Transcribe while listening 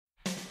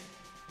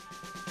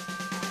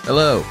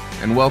Hello,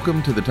 and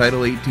welcome to the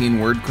Title 18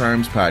 Word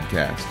Crimes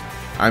Podcast.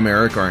 I'm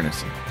Erik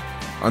Arneson.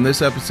 On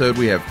this episode,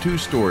 we have two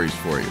stories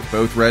for you,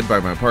 both read by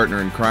my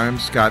partner in crime,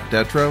 Scott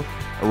Detrow,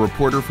 a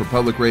reporter for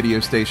public radio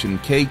station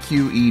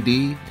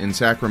KQED in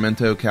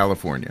Sacramento,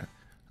 California.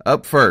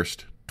 Up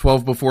first,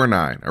 12 Before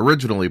 9,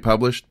 originally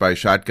published by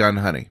Shotgun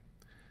Honey.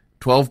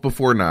 12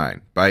 Before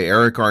 9 by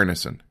Erik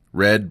Arneson,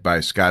 read by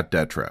Scott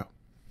Detrow.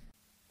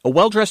 A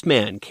well-dressed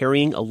man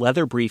carrying a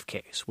leather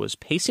briefcase was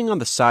pacing on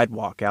the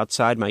sidewalk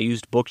outside my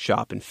used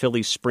bookshop in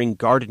Philly's Spring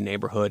Garden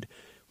neighborhood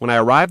when I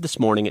arrived this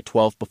morning at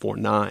 12 before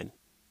 9.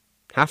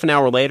 Half an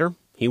hour later,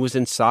 he was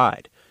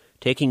inside,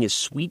 taking his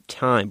sweet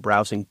time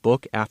browsing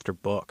book after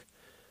book.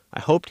 I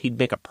hoped he'd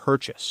make a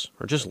purchase,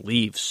 or just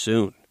leave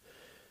soon.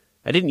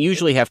 I didn't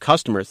usually have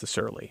customers this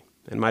early,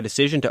 and my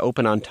decision to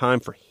open on time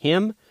for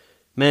him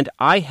meant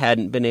I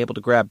hadn't been able to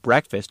grab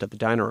breakfast at the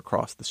diner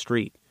across the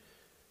street.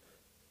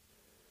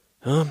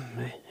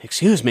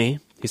 Excuse me,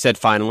 he said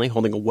finally,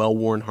 holding a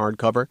well-worn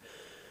hardcover.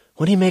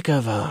 What do you make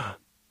of,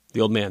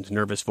 The old man's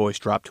nervous voice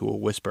dropped to a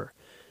whisper.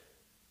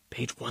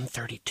 Page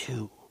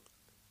 132.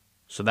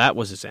 So that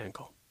was his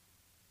angle.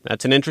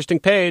 That's an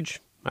interesting page,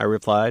 I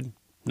replied,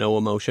 no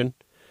emotion.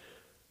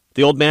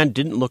 The old man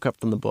didn't look up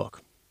from the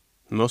book.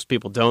 Most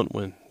people don't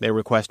when they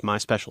request my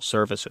special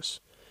services.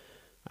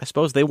 I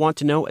suppose they want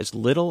to know as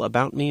little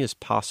about me as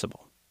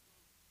possible.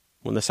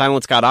 When the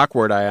silence got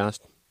awkward, I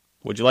asked,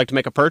 Would you like to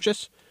make a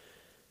purchase?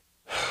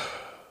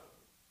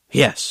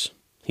 Yes,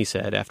 he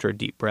said after a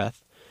deep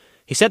breath.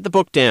 He set the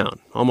book down,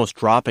 almost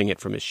dropping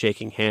it from his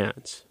shaking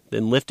hands,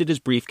 then lifted his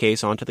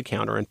briefcase onto the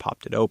counter and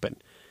popped it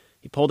open.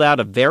 He pulled out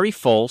a very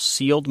full,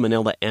 sealed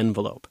manila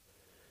envelope.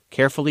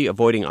 Carefully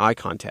avoiding eye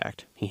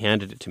contact, he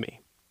handed it to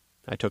me.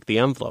 I took the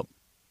envelope.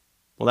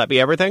 Will that be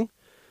everything?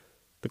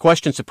 The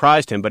question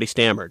surprised him, but he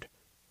stammered.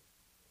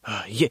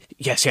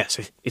 Yes,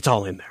 it's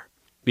all in there,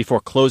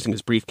 before closing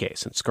his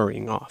briefcase and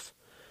scurrying off.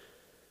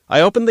 I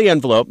opened the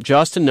envelope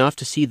just enough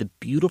to see the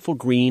beautiful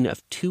green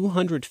of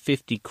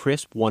 250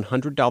 crisp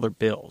 $100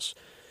 bills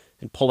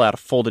and pull out a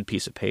folded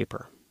piece of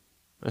paper.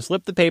 I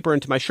slipped the paper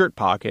into my shirt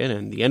pocket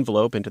and the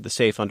envelope into the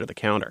safe under the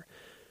counter.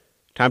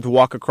 Time to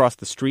walk across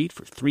the street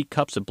for 3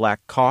 cups of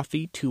black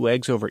coffee, 2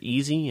 eggs over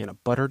easy, and a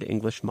buttered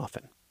English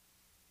muffin.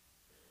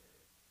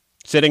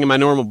 Sitting in my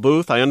normal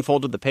booth, I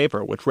unfolded the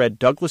paper, which read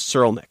Douglas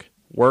Searlnick,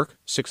 work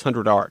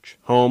 600 Arch,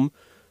 home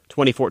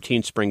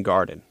 2014 Spring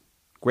Garden,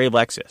 gray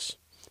Lexus,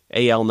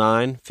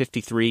 AL9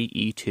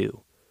 53E2.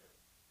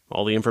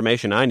 All the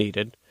information I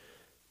needed,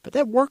 but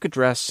that work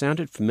address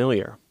sounded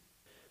familiar.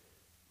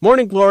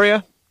 Morning,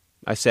 Gloria,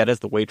 I said as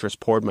the waitress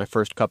poured my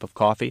first cup of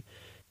coffee.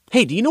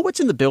 Hey, do you know what's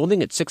in the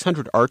building at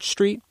 600 Arch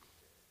Street?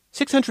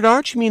 600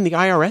 Arch? You mean the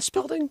IRS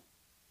building?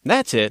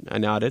 That's it, I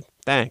nodded.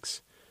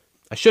 Thanks.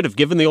 I should have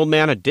given the old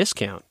man a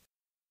discount.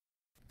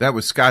 That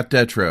was Scott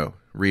Detrow,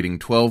 reading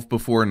 12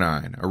 Before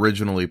 9,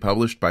 originally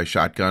published by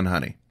Shotgun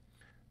Honey.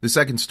 The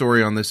second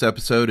story on this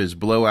episode is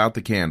Blow Out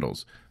the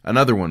Candles,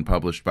 another one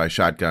published by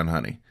Shotgun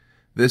Honey.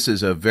 This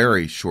is a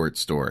very short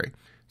story. It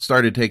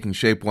started taking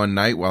shape one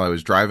night while I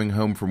was driving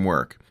home from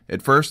work.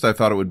 At first, I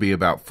thought it would be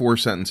about 4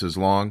 sentences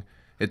long.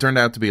 It turned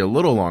out to be a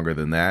little longer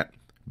than that,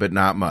 but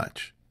not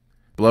much.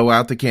 Blow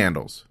Out the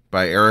Candles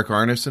by Erik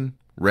Arneson,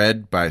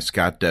 read by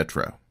Scott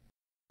Detrow.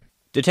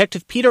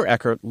 Detective Peter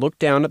Eckert looked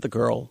down at the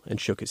girl and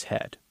shook his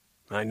head.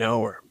 I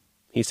know her,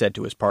 he said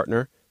to his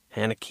partner,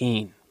 Hannah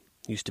Keene.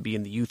 Used to be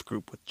in the youth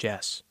group with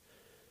Jess.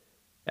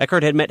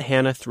 Eckert had met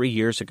Hannah 3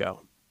 years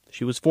ago.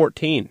 She was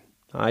 14,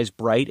 eyes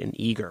bright and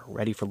eager,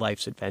 ready for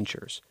life's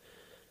adventures.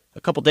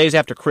 A couple days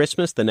after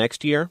Christmas the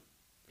next year,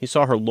 he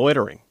saw her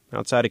loitering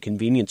outside a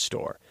convenience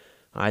store,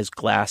 eyes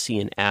glassy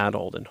and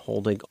addled and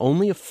holding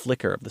only a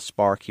flicker of the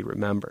spark he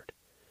remembered.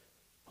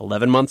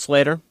 11 months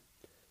later,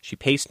 she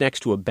paced next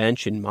to a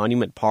bench in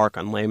Monument Park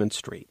on Layman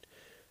Street.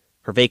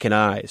 Her vacant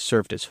eyes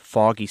served as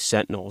foggy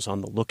sentinels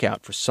on the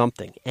lookout for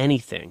something,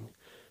 anything,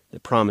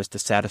 that promised to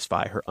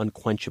satisfy her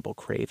unquenchable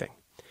craving.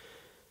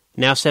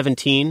 Now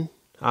 17,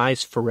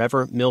 eyes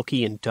forever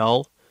milky and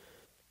dull,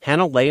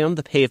 Hannah lay on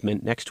the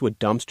pavement next to a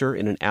dumpster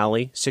in an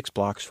alley 6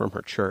 blocks from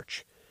her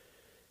church.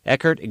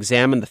 Eckert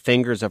examined the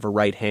fingers of her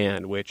right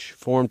hand, which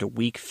formed a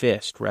weak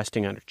fist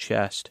resting on her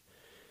chest.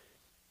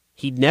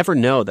 He'd never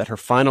know that her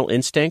final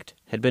instinct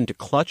had been to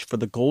clutch for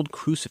the gold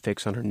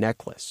crucifix on her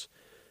necklace,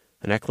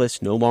 a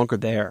necklace no longer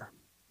there,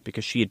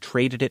 because she had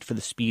traded it for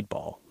the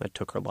speedball that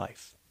took her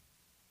life.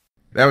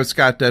 That was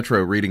Scott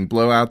Detrow reading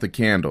Blow Out the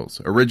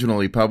Candles,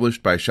 originally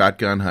published by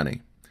Shotgun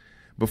Honey.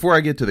 Before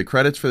I get to the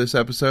credits for this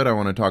episode, I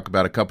want to talk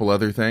about a couple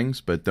other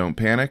things, but don't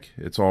panic,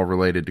 it's all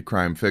related to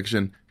crime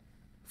fiction.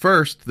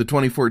 First, the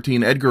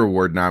 2014 Edgar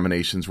Award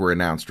nominations were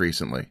announced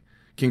recently.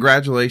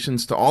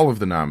 Congratulations to all of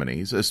the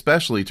nominees,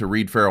 especially to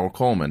Reed Farrell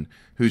Coleman,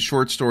 whose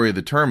short story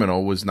The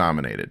Terminal was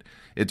nominated.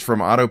 It's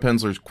from Otto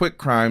Penzler's Quick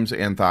Crimes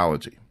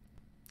anthology.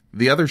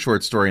 The other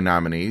short story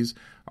nominees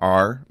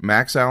are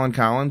Max Allan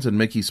Collins and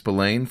Mickey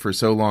Spillane for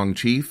So Long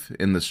Chief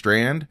in The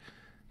Strand,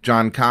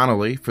 John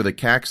Connolly for the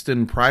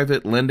Caxton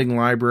Private Lending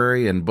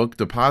Library and Book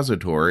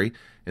Depository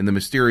in the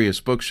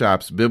Mysterious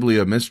Bookshop's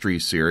Biblia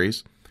Mysteries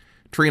series,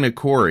 Trina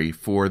Corey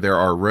for There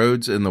Are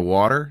Roads in the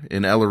Water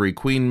in Ellery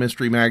Queen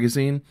Mystery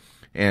Magazine,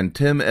 and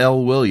Tim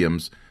L.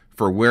 Williams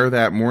for Where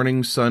That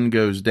Morning Sun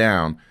Goes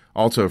Down,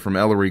 also from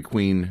Ellery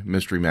Queen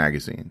Mystery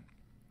Magazine.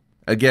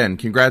 Again,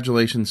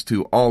 congratulations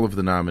to all of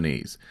the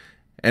nominees.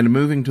 And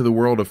moving to the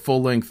world of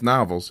full-length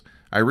novels,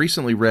 I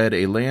recently read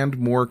A Land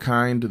More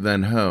Kind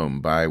Than Home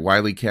by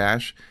Wiley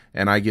Cash,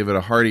 and I give it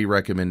a hearty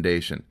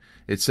recommendation.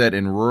 It's set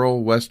in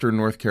rural western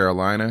North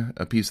Carolina,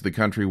 a piece of the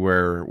country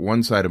where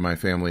one side of my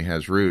family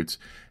has roots,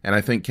 and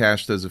I think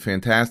Cash does a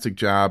fantastic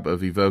job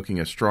of evoking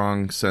a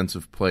strong sense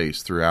of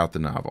place throughout the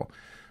novel.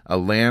 A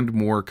Land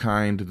More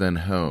Kind Than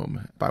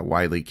Home by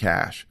Wiley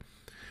Cash.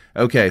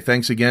 Okay,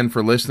 thanks again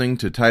for listening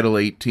to Title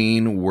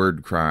 18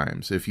 Word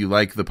Crimes. If you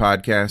like the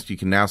podcast, you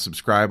can now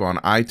subscribe on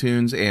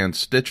iTunes and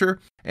Stitcher,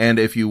 and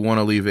if you want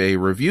to leave a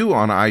review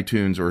on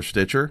iTunes or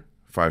Stitcher,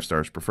 5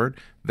 stars preferred,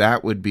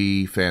 that would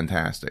be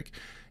fantastic.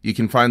 You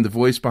can find the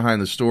voice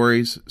behind the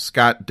stories,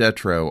 Scott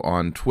Detrow,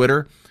 on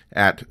Twitter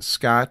at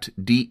Scott,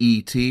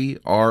 DETROW,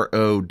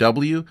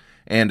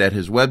 and at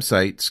his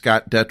website,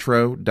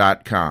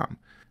 scottdetrow.com.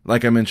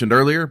 Like I mentioned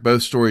earlier,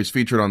 both stories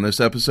featured on this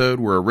episode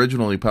were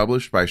originally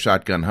published by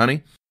Shotgun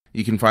Honey.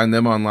 You can find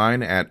them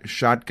online at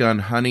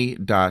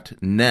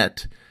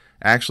shotgunhoney.net.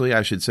 Actually,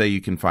 I should say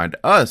you can find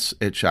us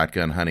at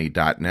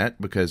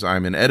shotgunhoney.net because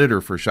I'm an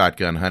editor for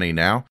Shotgun Honey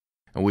now.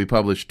 And we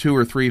publish 2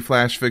 or 3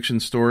 flash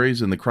fiction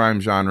stories in the crime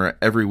genre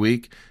every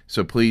week,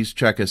 so please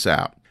check us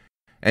out.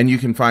 And you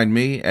can find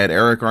me at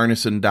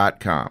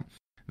erikarneson.com.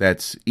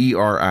 That's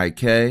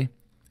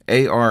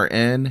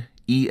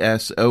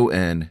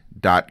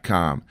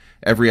ERIKARNESON.com.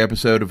 Every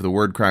episode of the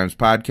Word Crimes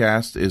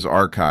podcast is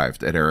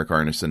archived at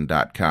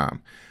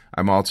erikarneson.com.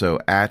 I'm also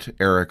at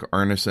Erik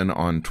Arneson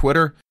on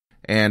Twitter,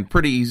 and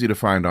pretty easy to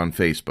find on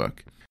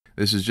Facebook.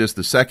 This is just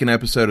the second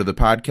episode of the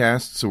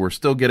podcast, so we're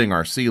still getting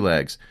our sea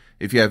legs.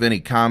 If you have any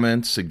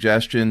comments,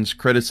 suggestions,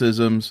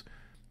 criticisms,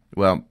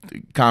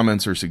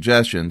 comments or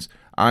suggestions,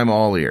 I'm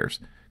all ears.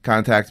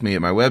 Contact me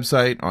at my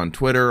website, on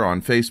Twitter,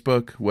 on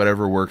Facebook,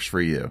 whatever works for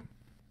you.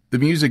 The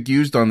music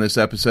used on this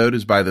episode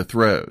is by The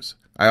Throws.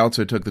 I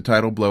also took the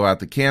title Blow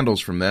Out the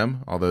Candles from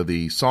them, although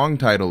the song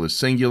title is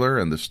singular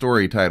and the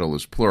story title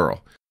is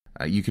plural.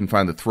 You can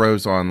find The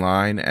Throws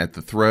online at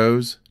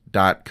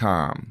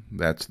thethrows.com.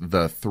 That's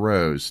The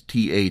Throws,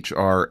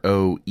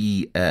 THROES,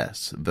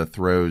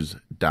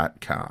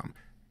 thethrows.com.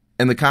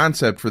 And the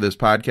concept for this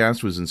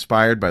podcast was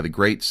inspired by the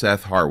great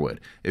Seth Harwood.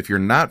 If you're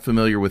not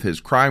familiar with his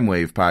Crime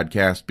Wave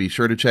podcast, be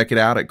sure to check it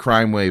out at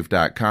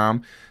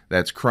crimewave.com.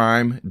 That's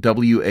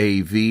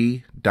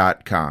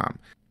crimewav.com.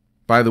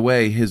 By the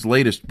way, his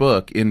latest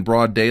book, In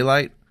Broad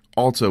Daylight,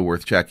 also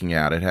worth checking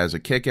out. It has a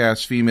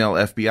kick-ass female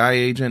FBI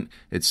agent,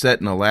 it's set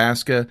in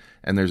Alaska,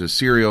 and there's a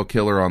serial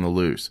killer on the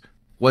loose.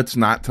 What's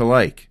not to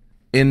like?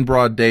 In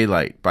Broad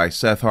Daylight by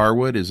Seth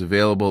Harwood is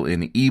available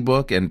in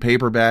ebook and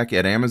paperback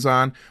at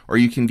Amazon, or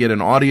you can get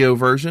an audio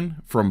version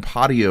from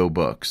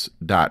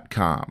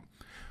podiobooks.com.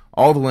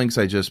 All the links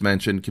I just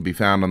mentioned can be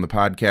found on the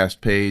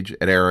podcast page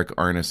at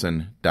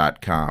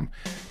erikarneson.com.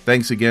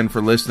 Thanks again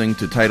for listening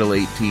to Title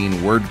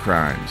 18 Word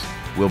Crimes.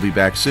 We'll be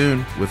back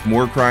soon with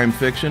more crime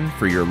fiction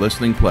for your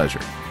listening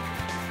pleasure.